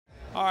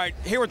All right,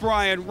 here with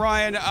Ryan.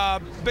 Ryan,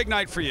 big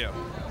night for you.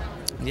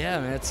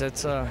 Yeah, man,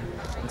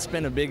 it's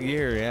been a big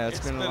year. Yeah,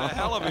 It's been a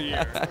hell of a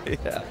year.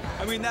 Yeah.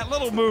 I mean, that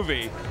little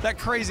movie, that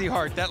Crazy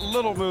Heart, that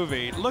little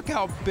movie. Look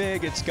how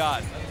big it's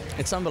gotten.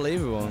 It's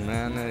unbelievable,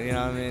 man. You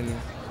know, I mean,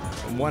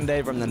 one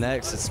day from the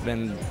next, it's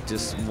been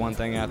just one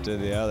thing after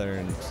the other,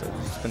 and so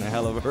it's been a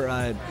hell of a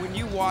ride. When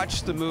you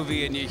watch the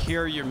movie and you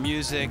hear your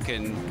music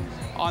and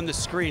on the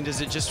screen, does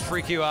it just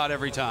freak you out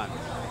every time?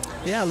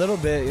 Yeah, a little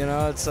bit. You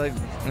know, it's like,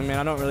 I mean,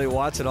 I don't really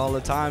watch it all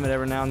the time, but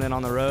every now and then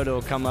on the road,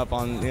 it'll come up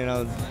on, you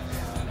know,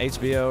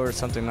 HBO or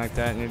something like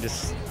that, and you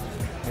just,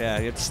 yeah,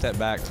 you have to step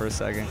back for a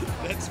second.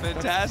 That's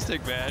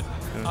fantastic, man.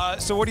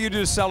 So what do you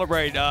do to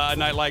celebrate a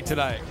night like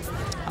tonight?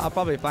 I'll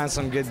probably find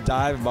some good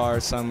dive bar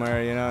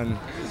somewhere, you know, and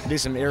do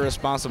some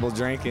irresponsible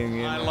drinking.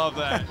 You know? I love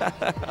that.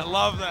 I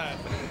love that.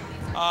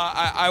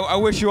 I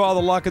wish you all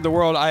the luck in the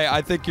world.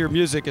 I think your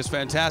music is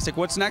fantastic.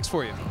 What's next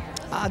for you?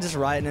 Just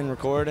writing and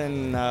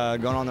recording,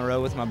 going on the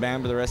road with my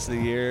band for the rest of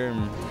the year,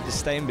 and just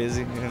staying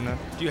busy. You know?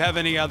 Do you have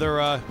any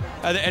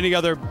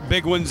other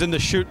big ones in the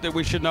chute that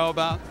we should know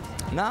about?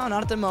 No,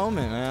 not at the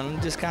moment, man.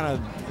 I'm just kind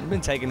of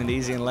been taking it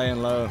easy and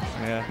laying low.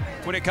 Yeah.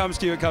 When it comes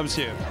to you, it comes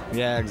to you.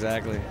 Yeah,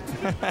 exactly.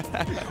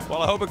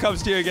 Well, I hope it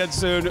comes to you again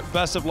soon.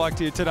 Best of luck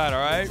to you tonight,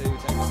 all right?